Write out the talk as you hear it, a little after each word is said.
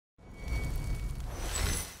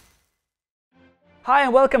Hi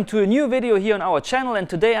and welcome to a new video here on our channel, and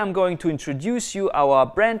today I'm going to introduce you our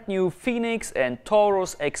brand new Phoenix and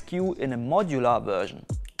Taurus XQ in a modular version.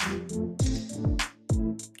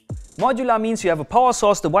 Modular means you have a power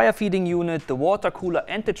source, the wire feeding unit, the water cooler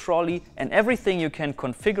and the trolley, and everything you can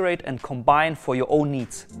configure and combine for your own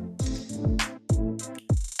needs.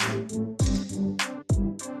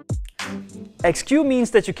 XQ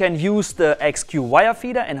means that you can use the XQ wire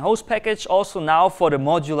feeder and hose package also now for the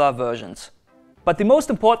modular versions. But the most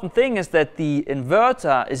important thing is that the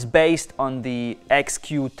inverter is based on the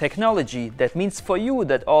XQ technology. That means for you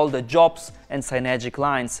that all the jobs and Synergic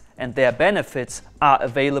lines and their benefits are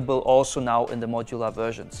available also now in the modular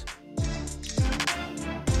versions.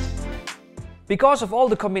 Because of all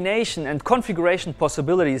the combination and configuration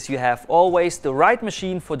possibilities, you have always the right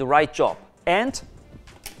machine for the right job. And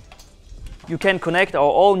you can connect our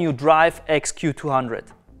all-new drive XQ200.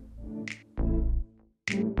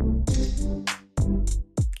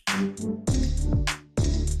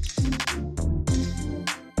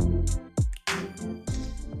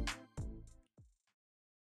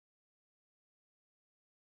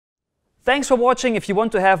 Thanks for watching. If you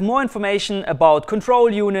want to have more information about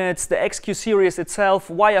control units, the XQ series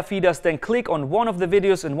itself, wire feeders, then click on one of the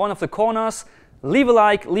videos in one of the corners. Leave a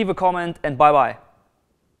like, leave a comment, and bye bye.